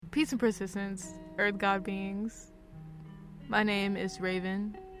Peace and persistence, Earth God beings. My name is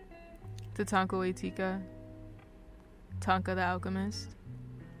Raven, Tatanka Waitika, Tonka the Alchemist,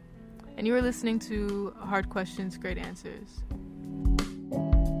 and you are listening to Hard Questions, Great Answers.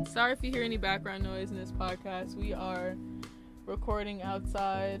 Sorry if you hear any background noise in this podcast. We are recording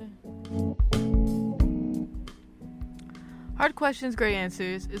outside. Hard Questions, Great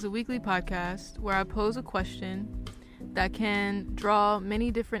Answers is a weekly podcast where I pose a question that can draw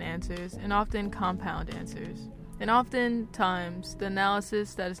many different answers and often compound answers. And oftentimes, the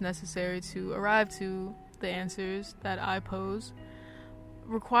analysis that is necessary to arrive to the answers that I pose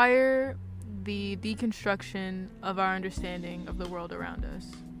require the deconstruction of our understanding of the world around us.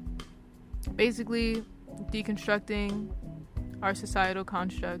 Basically, deconstructing our societal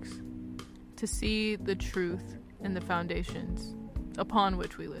constructs to see the truth and the foundations upon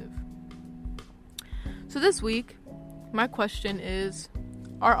which we live. So this week, my question is,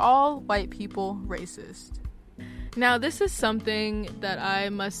 are all white people racist? Now, this is something that I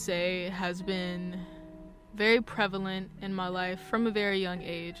must say has been very prevalent in my life from a very young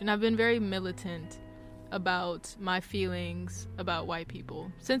age, and I've been very militant about my feelings about white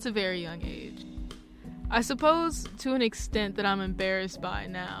people since a very young age. I suppose to an extent that I'm embarrassed by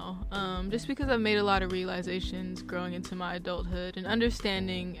now, just because I've made a lot of realizations growing into my adulthood and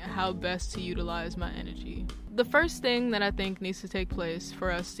understanding how best to utilize my energy. The first thing that I think needs to take place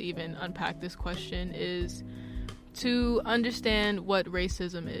for us to even unpack this question is to understand what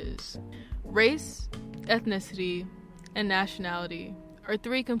racism is. Race, ethnicity, and nationality are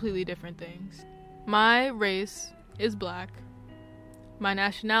three completely different things. My race is black, my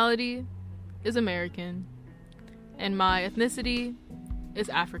nationality is American, and my ethnicity is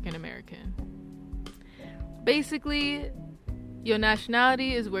African American. Basically, your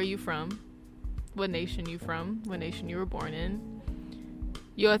nationality is where you from, what nation you from, what nation you were born in.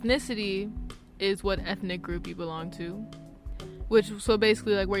 Your ethnicity is what ethnic group you belong to, so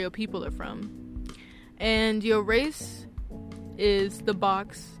basically like where your people are from. And your race is the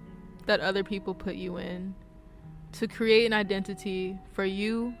box that other people put you in to create an identity for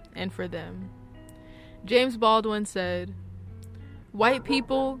you and for them. James Baldwin said, "White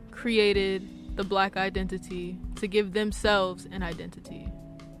people created the black identity to give themselves an identity."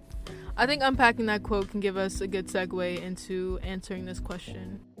 I think unpacking that quote can give us a good segue into answering this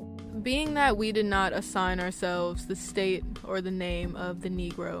question. Being that we did not assign ourselves the state or the name of the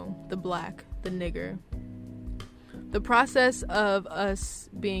Negro, the black, the nigger, the process of us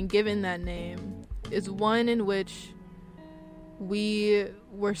being given that name is one in which we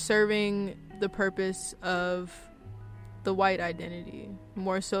were serving the purpose of the white identity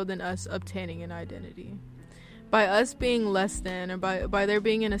more so than us obtaining an identity. By us being less than, or by there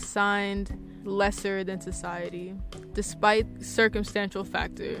being an assigned lesser than society, despite circumstantial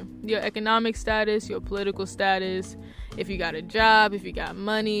factor, your economic status, your political status, if you got a job, if you got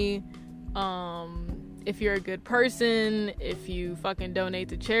money, if you're a good person, if you fucking donate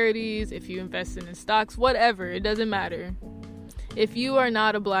to charities, if you invest in stocks, whatever, it doesn't matter. If you are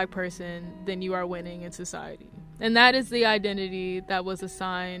not a black person, then you are winning in society. And that is the identity that was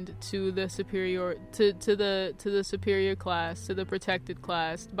assigned to the superior to the superior class, to the protected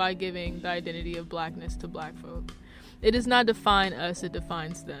class, by giving the identity of blackness to black folk. It does not define us, it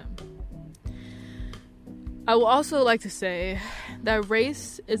defines them. I will also like to say that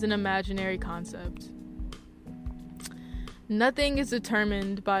race is an imaginary concept. Nothing is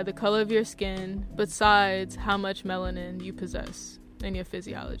determined by the color of your skin besides how much melanin you possess in your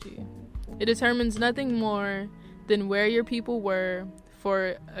physiology. It determines nothing more than where your people were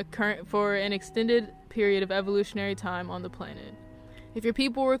for an extended period of evolutionary time on the planet. If your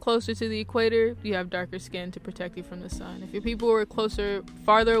people were closer to the equator, you have darker skin to protect you from the sun. If your people were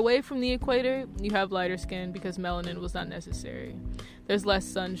farther away from the equator, you have lighter skin because melanin was not necessary. There's less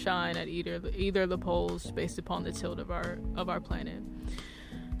sunshine at either of the poles based upon the tilt of our planet.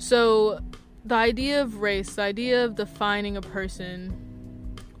 So the idea of race, the idea of defining a person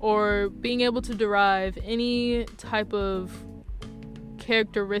or being able to derive any type of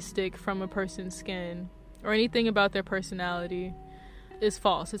characteristic from a person's skin or anything about their personality is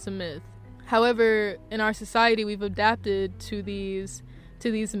false. It's a myth. However, in our society, we've adapted to these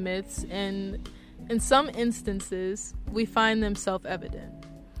myths, and in some instances, we find them self-evident.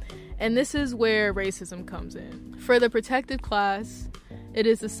 And this is where racism comes in. For the protected class, it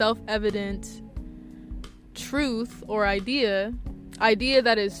is a self-evident truth or idea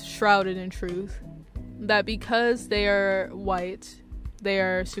that is shrouded in truth, that because they are white, they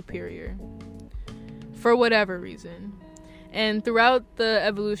are superior for whatever reason. And throughout the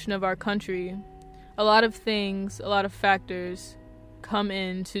evolution of our country, a lot of factors come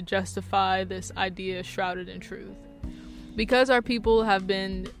in to justify this idea shrouded in truth. Because our people have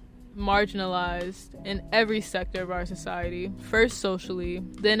been marginalized in every sector of our society, first socially,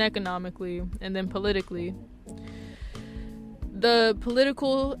 then economically, and then politically, the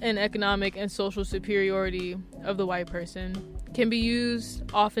political and economic and social superiority of the white person can be used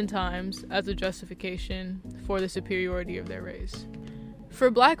oftentimes as a justification for the superiority of their race. For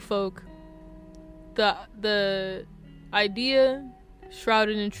black folk, the idea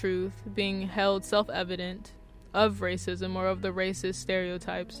shrouded in truth, being held self-evident, of racism or of the racist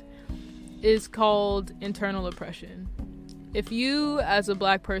stereotypes, is called internal oppression. If you, as a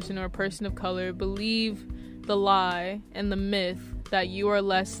black person or a person of color, believe the lie and the myth that you are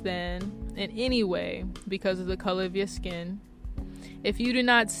less than in any way because of the color of your skin, if you do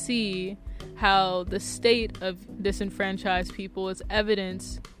not see how the state of disenfranchised people is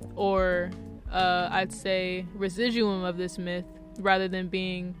evidence or I'd say residuum of this myth rather than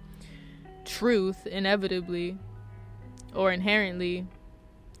being truth inevitably or inherently,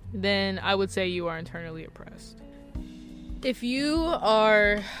 then I would say you are internally oppressed. If you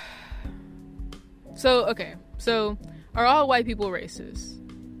are... So are all white people racist?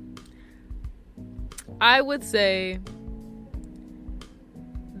 I would say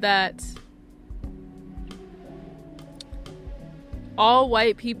that all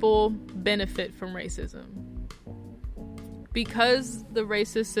white people benefit from racism. Because the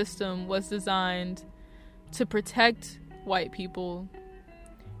racist system was designed to protect white people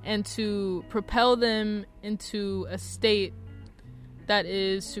and to propel them into a state that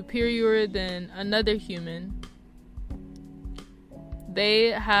is superior than another human,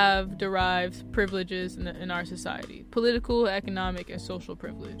 they have derived privileges in our society: political, economic, and social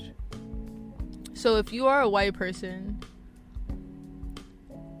privilege. So if you are a white person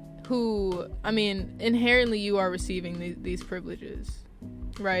who, inherently you are receiving these privileges,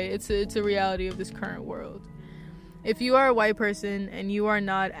 right? It's a reality of this current world. If you are a white person and you are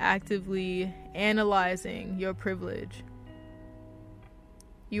not actively analyzing your privilege,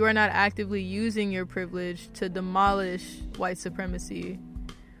 you are not actively using your privilege to demolish white supremacy,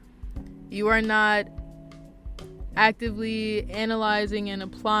 you are not actively analyzing and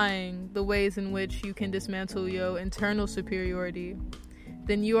applying the ways in which you can dismantle your internal superiority,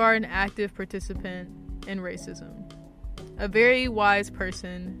 then you are an active participant in racism. A very wise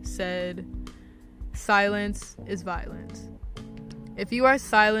person said, "Silence is violence." If you are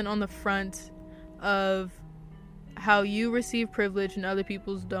silent on the front of how you receive privilege and other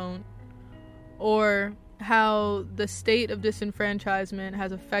people's don't, or how the state of disenfranchisement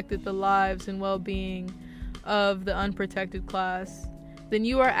has affected the lives and well-being of the unprotected class, then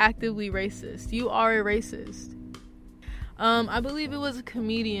you are actively racist. You are a racist. I believe it was a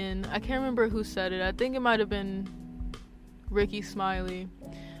comedian. I can't remember who said it. I think it might have been Ricky Smiley.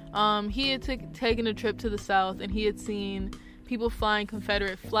 He had taken a trip to the South, and he had seen people flying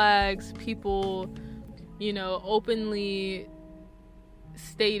Confederate flags, people, openly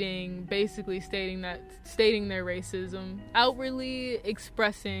stating their racism, outwardly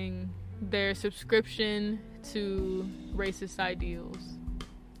expressing their subscription to racist ideals.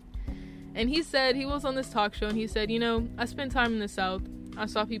 And he said, he was on this talk show, and he said, I spent time in the South. I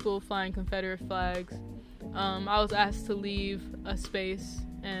saw people flying Confederate flags. I was asked to leave a space,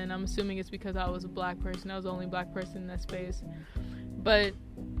 and I'm assuming it's because I was a black person. I was the only black person in that space. But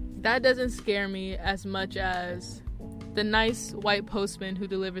that doesn't scare me as much as the nice white postman who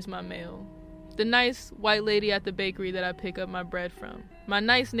delivers my mail, the nice white lady at the bakery that I pick up my bread from, my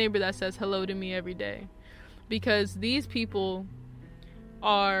nice neighbor that says hello to me every day. Because these people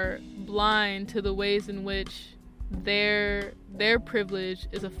are blind to the ways in which their privilege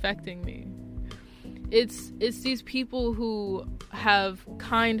is affecting me. It's these people who have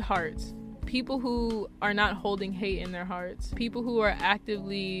kind hearts, people who are not holding hate in their hearts, people who are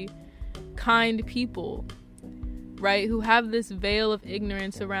actively kind people, right? Who have this veil of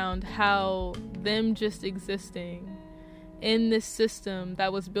ignorance around how them just existing in this system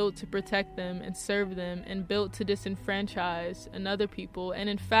that was built to protect them and serve them and built to disenfranchise another people, and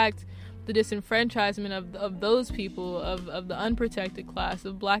in fact the disenfranchisement of those people, of the unprotected class,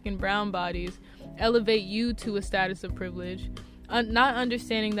 of black and brown bodies, elevate you to a status of privilege. Not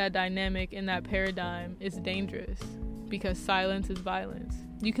understanding that dynamic and that paradigm is dangerous, because silence is violence.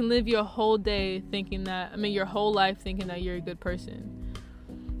 You can live your whole day your whole life thinking that you're a good person,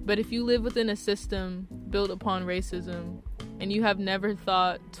 but if you live within a system built upon racism and you have never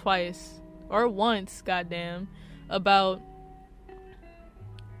thought twice or once, goddamn, about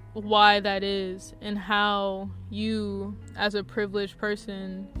why that is and how you as a privileged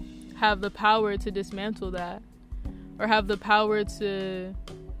person have the power to dismantle that, or have the power to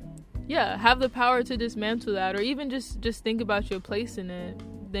dismantle that, or even just think about your place in it,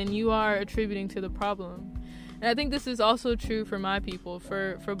 then you are attributing to the problem. And I think this is also true for my people,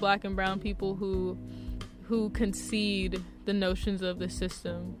 for Black and brown people who concede the notions of the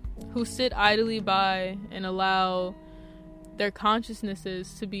system, who sit idly by and allow their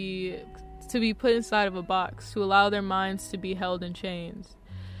consciousnesses to be put inside of a box, to allow their minds to be held in chains.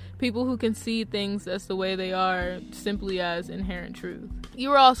 People who concede things as the way they are simply as inherent truth.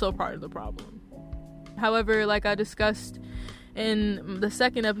 You are also part of the problem. However, like I discussed in the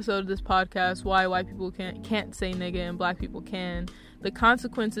second episode of this podcast, why white people can't say nigga and Black people can, the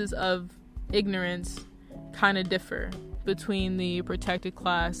consequences of ignorance kind of differ between the protected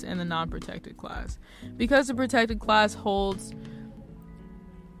class and the non-protected class. Because the protected class holds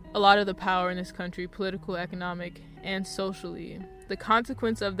a lot of the power in this country, political, economic, and socially, the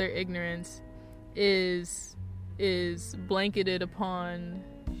consequence of their ignorance is blanketed upon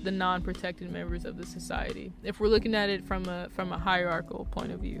the non-protected members of the society, if we're looking at it from a hierarchical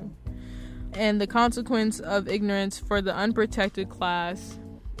point of view. And the consequence of ignorance for the unprotected class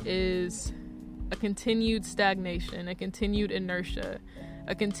is a continued stagnation, a continued inertia,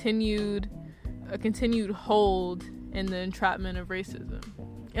 a continued hold in the entrapment of racism.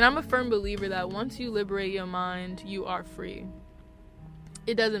 And I'm a firm believer that once you liberate your mind, you are free.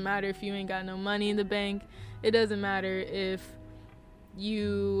 It doesn't matter if you ain't got no money in the bank. It doesn't matter if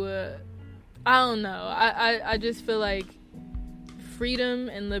you I don't know. I just feel like freedom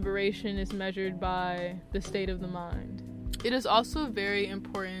and liberation is measured by the state of the mind. It is also very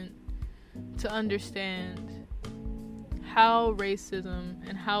important to understand how racism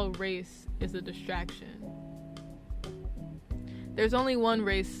and how race is a distraction. There's only one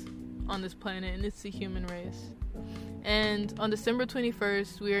race on this planet, and it's the human race. And on December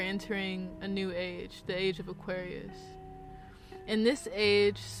 21st, we are entering a new age, the age of Aquarius. In this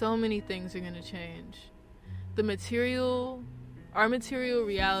age, so many things are going to change. Our material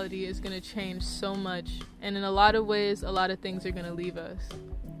reality is going to change so much, and in a lot of ways, a lot of things are going to leave us.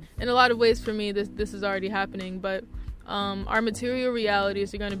 In a lot of ways, for me, this is already happening, but our material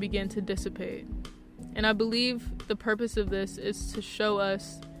realities are going to begin to dissipate. And I believe the purpose of this is to show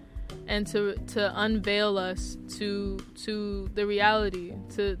us and to unveil us to the reality,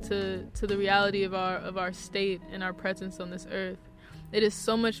 to the reality of our state and our presence on this earth. It is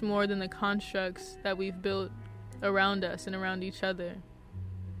so much more than the constructs that we've built around us and around each other.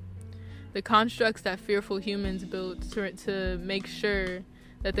 The constructs that fearful humans built to make sure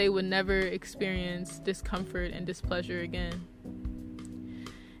that they would never experience discomfort and displeasure again.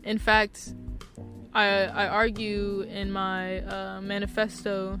 In fact, I argue in my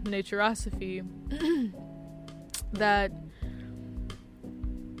manifesto, Naturosophy, that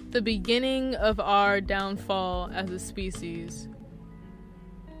the beginning of our downfall as a species,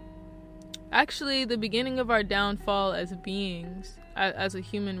 actually the beginning of our downfall as beings, as a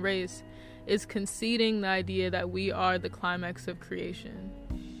human race, is conceding the idea that we are the climax of creation.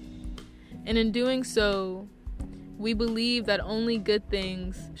 And in doing so, we believe that only good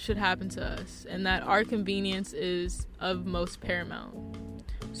things should happen to us and that our convenience is of most paramount.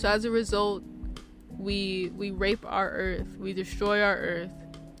 So as a result, we rape our earth, we destroy our earth.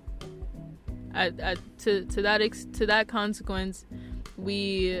 To that consequence,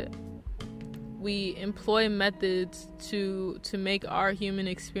 we employ methods to make our human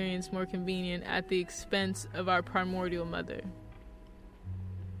experience more convenient at the expense of our primordial mother.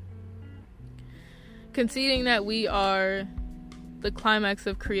 Conceding that we are the climax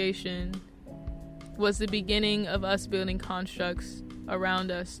of creation was the beginning of us building constructs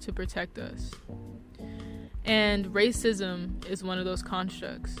around us to protect us. And racism is one of those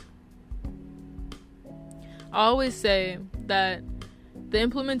constructs. I always say that the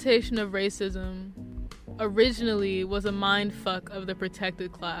implementation of racism originally was a mindfuck of the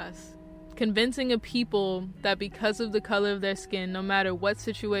protected class, convincing a people that because of the color of their skin, no matter what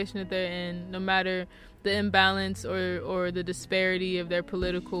situation that they're in, no matter the imbalance or the disparity of their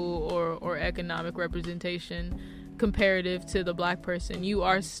political or economic representation comparative to the black person, you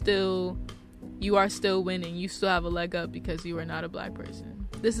are still winning. You still have a leg up because you are not a black person.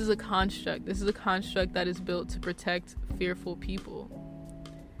 This is a construct. This is a construct that is built to protect fearful people.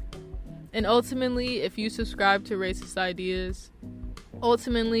 And ultimately, if you subscribe to racist ideas,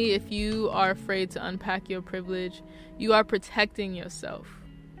 ultimately, if you are afraid to unpack your privilege, you are protecting yourself.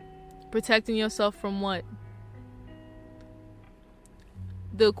 Protecting yourself from what?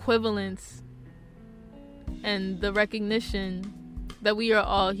 The equivalence and the recognition that we are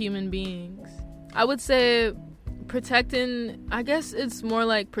all human beings. I would say I guess it's more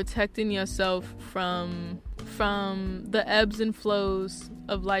like protecting yourself from from the ebbs and flows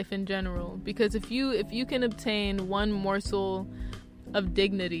of life in general. Because if you can obtain one morsel of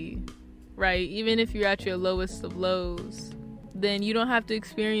dignity, right, even if you're at your lowest of lows, then you don't have to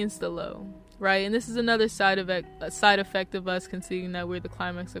experience the low, right? And this is another side effect of us conceiving that we're the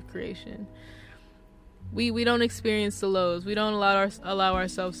climax of creation. We don't experience the lows. We don't allow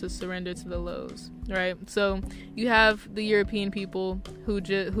ourselves to surrender to the lows, right? So you have the European people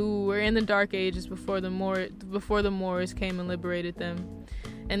who were in the Dark Ages before the Moors came and liberated them,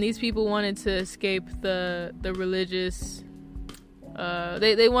 and these people wanted to escape the religious.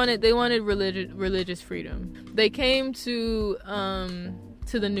 They wanted religious freedom. They came to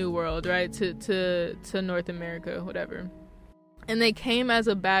the New World, right? To North America, whatever, and they came as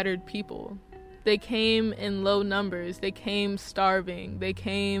a battered people. They came in low numbers. They came starving. They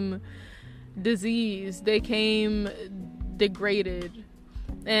came diseased. They came degraded.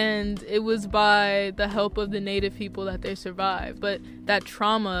 And it was by the help of the native people that they survived. But that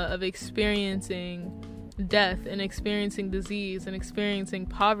trauma of experiencing death and experiencing disease and experiencing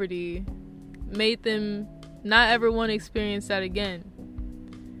poverty made them not ever want to experience that again.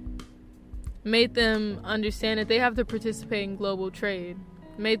 Made them understand that they have to participate in global trade.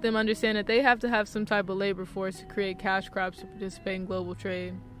 Made them understand that they have to have some type of labor force to create cash crops to participate in global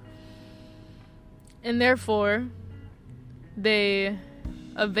trade. And therefore, they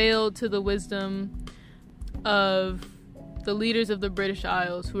availed to the wisdom of the leaders of the British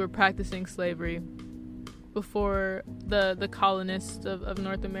Isles who were practicing slavery before the colonists of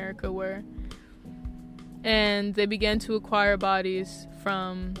North America were. And they began to acquire bodies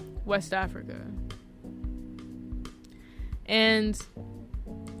from West Africa. And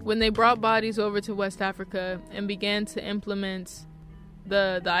when they brought bodies over to West Africa and began to implement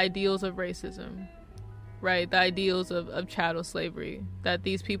the ideals of racism, right? The ideals of chattel slavery, that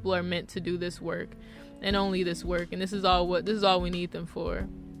these people are meant to do this work and only this work, and this is all we need them for.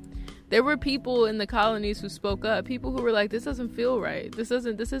 There were people in the colonies who spoke up, people who were like, this doesn't feel right. This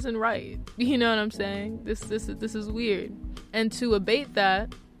isn't right. You know what I'm saying? This is weird. And to abate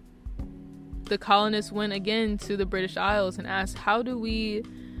that, the colonists went again to the British Isles and asked, how do we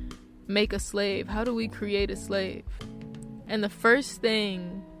make a slave? How do we create a slave? And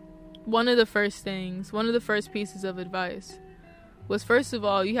one of the first pieces of advice was, first of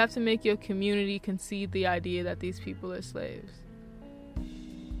all, you have to make your community concede the idea that these people are slaves.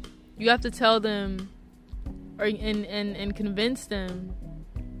 You have to tell them and convince them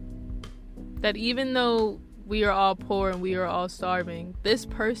that even though we are all poor and we are all starving, this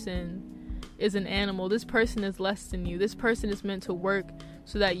person is an animal. This person is less than you. This person is meant to work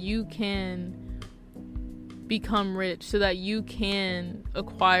so that you can become rich, so that you can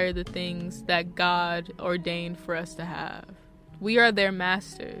acquire the things that God ordained for us to have. We are their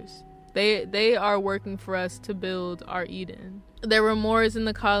masters. They are working for us to build our Eden. There were Moors in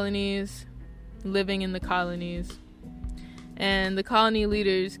the colonies, living in the colonies, and the colony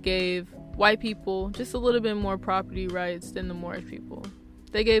leaders gave white people just a little bit more property rights than the Moorish people.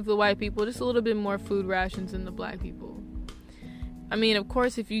 They gave the white people just a little bit more food rations than the black people. I mean, of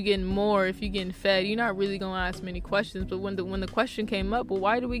course, if you're getting fed, you're not really going to ask many questions. But when the question came up, well,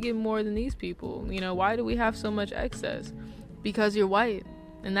 why do we get more than these people? You know, why do we have so much excess? Because you're white,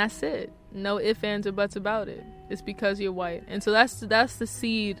 and that's it. No ifs, ands, or buts about it. It's because you're white. And so that's the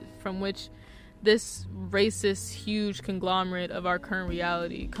seed from which this racist, huge conglomerate of our current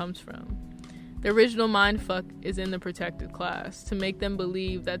reality comes from. The original mindfuck is in the protected class to make them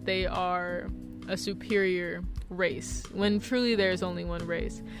believe that they are a superior race, when truly there's only one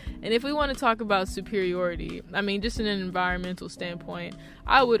race. And if we want to talk about superiority, I mean, just in an environmental standpoint,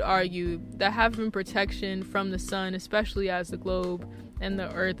 I would argue that having protection from the sun, especially as the globe and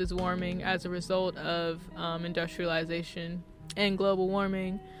the earth is warming as a result of industrialization and global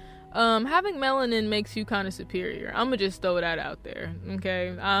warming, having melanin makes you kind of superior. I'm gonna just throw that out there,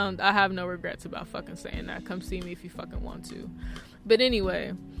 okay? I have no regrets about fucking saying that. Come see me if you fucking want to. But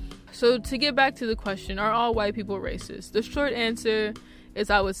anyway, so to get back to the question, are all white people racist? The short answer is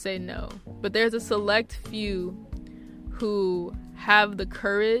I would say no. But there's a select few who have the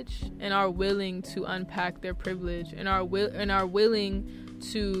courage and are willing to unpack their privilege and are willing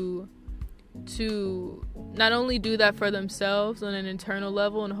to not only do that for themselves on an internal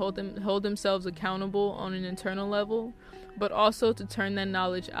level and hold themselves accountable on an internal level, but also to turn that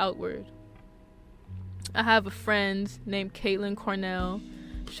knowledge outward. I have a friend named Caitlin Cornell.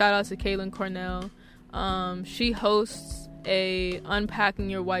 Shout out to Caitlin Cornell. She hosts a Unpacking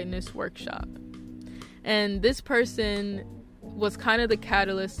Your Whiteness workshop. And this person was kind of the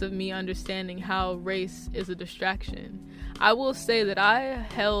catalyst of me understanding how race is a distraction. I will say that I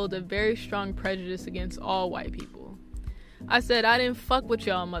held a very strong prejudice against all white people. I said I didn't fuck with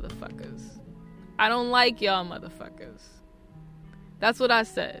y'all motherfuckers. I don't like y'all motherfuckers. That's what I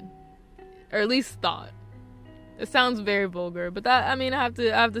said, or at least thought. It sounds very vulgar, but that, I mean, I have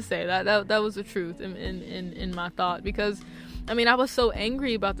to say that was the truth in my thought, because I mean, I was so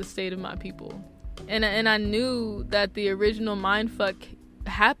angry about the state of my people, and I knew that the original mindfuck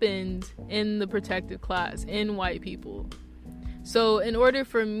happened in the protected class, in white people. So in order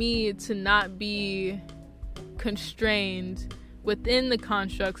for me to not be constrained within the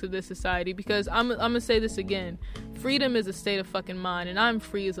constructs of this society, because I'm gonna say this again, freedom is a state of fucking mind, and I'm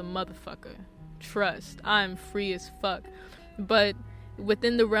free as a motherfucker. Trust, I'm free as fuck. But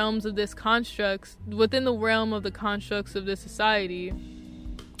within the realms of this constructs, within the realm of the constructs of this society,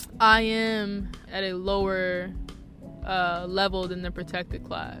 I am at a lower level than the protected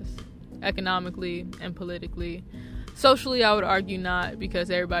class, economically and politically. Socially, I would argue not, because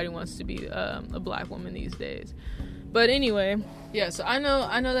everybody wants to be a black woman these days. But anyway, yeah, so I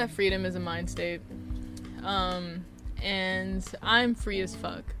know that freedom is a mind state, and I'm free as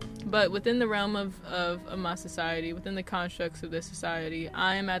fuck. But within the realm of my society, within the constructs of this society,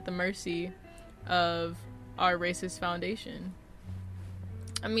 I am at the mercy of our racist foundation.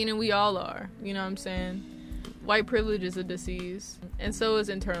 I mean, and we all are, you know what I'm saying? White privilege is a disease, and so is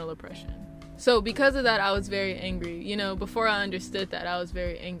internal oppression. So because of that, I was very angry. You know, before I understood that, I was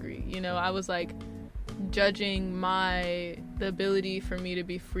very angry. You know, I was like judging the ability for me to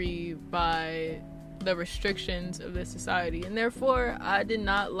be free by the restrictions of this society, and therefore I did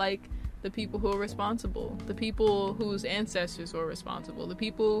not like the people who were responsible, the people whose ancestors were responsible, the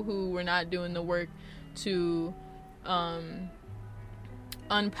people who were not doing the work to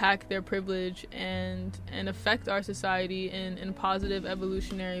unpack their privilege and affect our society in positive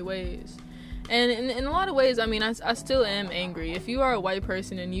evolutionary ways. And in a lot of ways, I mean, I still am angry. If you are a white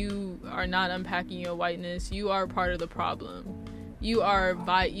person and you are not unpacking your whiteness, you are part of the problem. You are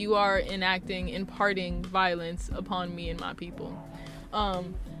imparting violence upon me and my people.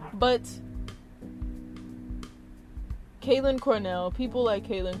 But Caitlin Cornell, people like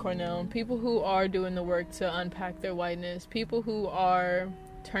Caitlin Cornell, people who are doing the work to unpack their whiteness, people who are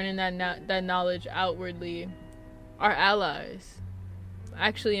turning that knowledge outwardly, are allies.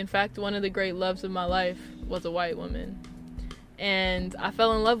 Actually, in fact, one of the great loves of my life was a white woman, and I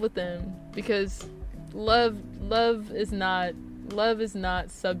fell in love with them because love is not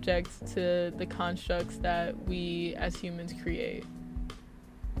subject to the constructs that we as humans create.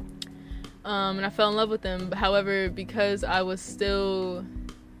 And I fell in love with them. However, because I still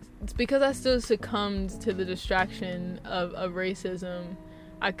succumbed to the distraction of racism,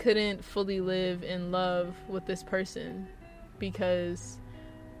 I couldn't fully live in love with this person, because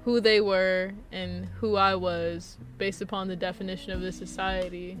who they were and who I was, based upon the definition of this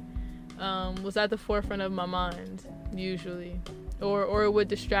society, was at the forefront of my mind, usually, or it would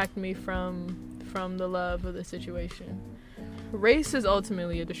distract me from the love of the situation. Race is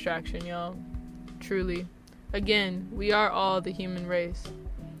ultimately a distraction, y'all. Truly. Again, we are all the human race.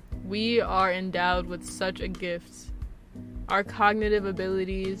 We are endowed with such a gift. Our cognitive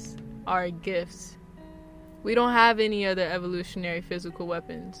abilities are gifts. We don't have any other evolutionary physical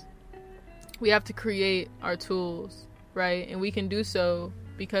weapons. We have to create our tools, right? And we can do so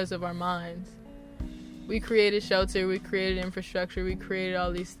because of our minds. We created shelter, we created infrastructure, we created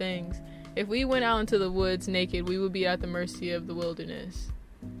all these things. If we went out into the woods naked, we would be at the mercy of the wilderness.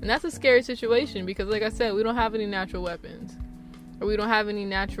 And that's a scary situation, because like I said, we don't have any natural weapons, or we don't have any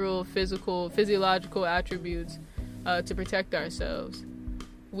natural physiological attributes to protect ourselves.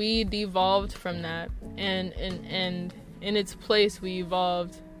 We devolved from that, and in its place we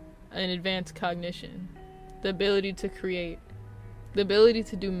evolved an advanced cognition, the ability to create, the ability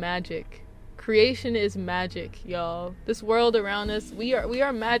to do magic. Creation is magic, y'all. This world around us, we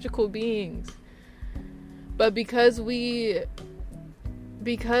are magical beings. But because the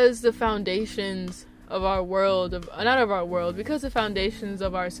foundations of our world, because the foundations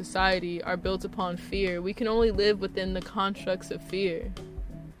of our society are built upon fear, we can only live within the constructs of fear.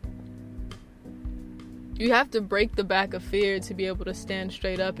 You have to break the back of fear to be able to stand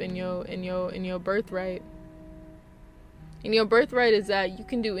straight up in your birthright. And your birthright is that you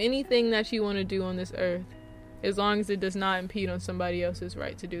can do anything that you want to do on this earth, as long as it does not impede on somebody else's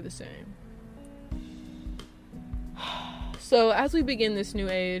right to do the same. So as we begin this new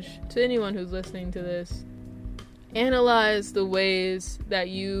age, to anyone who's listening to this, analyze the ways that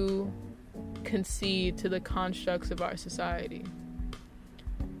you concede to the constructs of our society.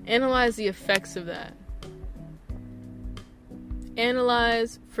 Analyze the effects of that.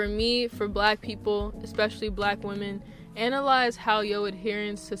 Analyze, for me, for black people, especially black women, Analyze how your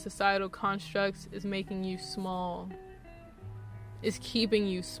adherence to societal constructs is making you small. Is keeping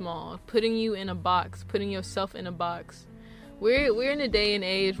you small, putting you in a box, putting yourself in a box. We're in a day and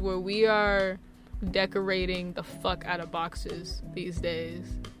age where we are decorating the fuck out of boxes these days.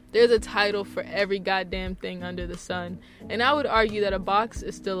 There's a title for every goddamn thing under the sun. And I would argue that a box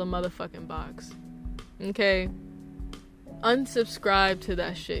is still a motherfucking box. Okay? Unsubscribe to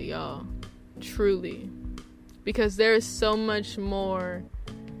that shit, y'all. Truly. Because there is so much more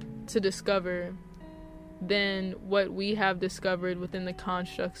to discover than what we have discovered within the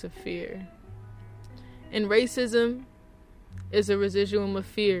constructs of fear. And racism is a residuum of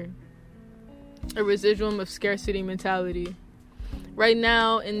fear. A residuum of scarcity mentality. Right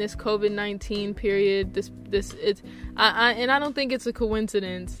now, in this COVID-19 period, I don't think it's a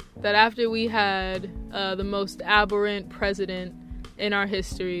coincidence that after we had the most aberrant president in our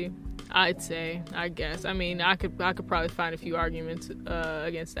history, I guess. I mean, I could probably find a few arguments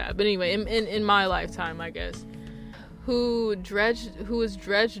against that. But anyway, in my lifetime, I guess, who has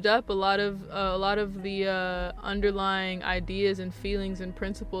dredged up a lot of the underlying ideas and feelings and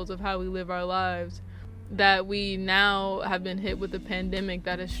principles of how we live our lives, that we now have been hit with a pandemic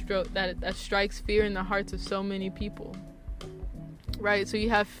that strikes fear in the hearts of so many people. Right? So you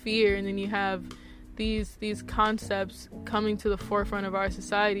have fear, and then you have these concepts coming to the forefront of our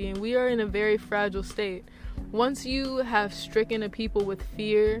society, and we are in a very fragile state. Once you have stricken a people with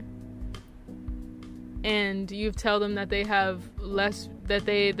fear, and you tell them that they have less, that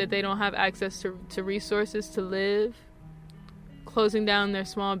they don't have access to resources to live, closing down their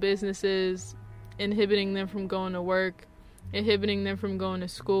small businesses, inhibiting them from going to work, inhibiting them from going to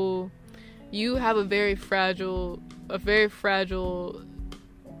school, you have a very fragile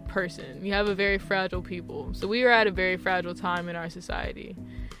person. You have a very fragile people. So we are at a very fragile time in our society,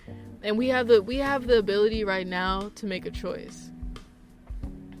 and we have the ability right now to make a choice.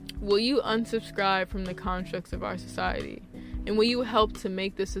 Will you unsubscribe from the constructs of our society, and will you help to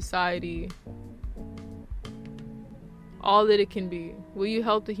make the society all that it can be? Will you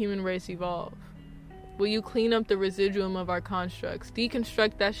help the human race evolve? Will you clean up the residuum of our constructs,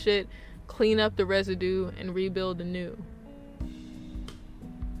 deconstruct that shit, clean up the residue, and rebuild anew?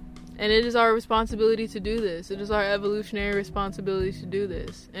 And it is our responsibility to do this. It is our evolutionary responsibility to do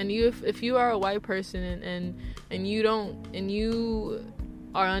this. And if you are a white person and you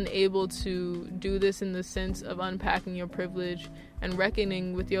are unable to do this in the sense of unpacking your privilege and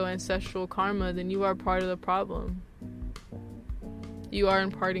reckoning with your ancestral karma, then you are part of the problem. You are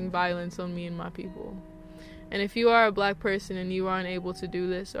imparting violence on me and my people. And if you are a black person and you are unable to do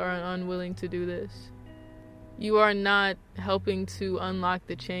this or are unwilling to do this, you are not helping to unlock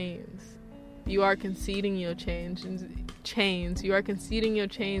the chains. You are conceding your chains. You are conceding your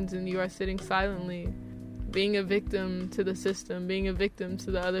chains, and you are sitting silently, being a victim to the system, being a victim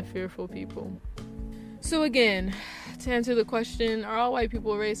to the other fearful people. So again, to answer the question, are all white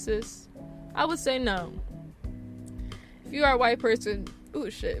people racist? I would say no. If you are a white person,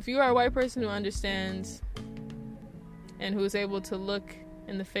 if you are a white person who understands and who is able to look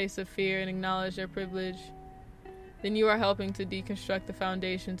in the face of fear and acknowledge their privilege, then you are helping to deconstruct the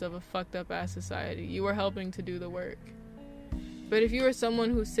foundations of a fucked up ass society. You are helping to do the work. But if you are someone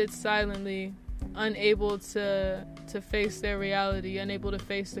who sits silently, unable to face their reality, unable to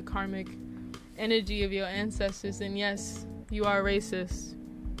face the karmic energy of your ancestors, then yes, you are racist.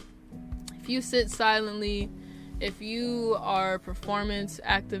 If you sit silently, if you are a performance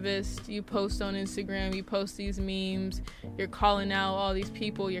activist, you post on Instagram, you post these memes, you're calling out all these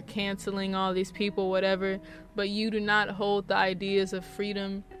people, you're canceling all these people, whatever, but you do not hold the ideas of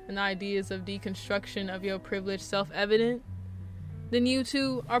freedom and the ideas of deconstruction of your privilege self-evident, then you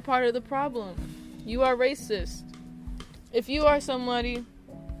too are part of the problem. You are racist. If you are somebody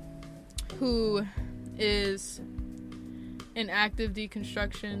who is in active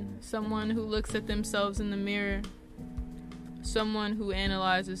deconstruction, someone who looks at themselves in the mirror, someone who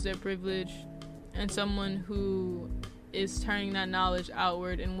analyzes their privilege, and someone who is turning that knowledge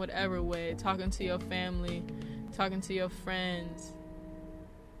outward in whatever way, talking to your family, talking to your friends,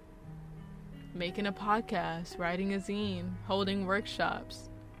 making a podcast, writing a zine, holding workshops,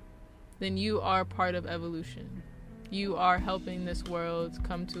 then you are part of evolution. You are helping this world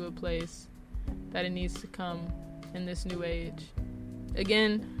come to a place that it needs to come in this new age.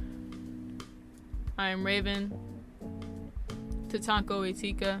 Again, I am Raven, Tatanko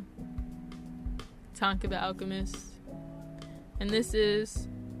Etika, Tonka the Alchemist, and this is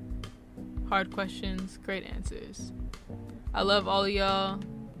Hard Questions, Great Answers. I love all of y'all.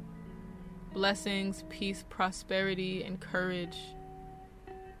 Blessings, peace, prosperity, and courage.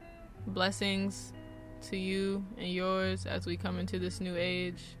 Blessings to you and yours as we come into this new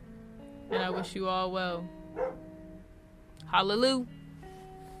age. And I wish you all well. Hallelujah.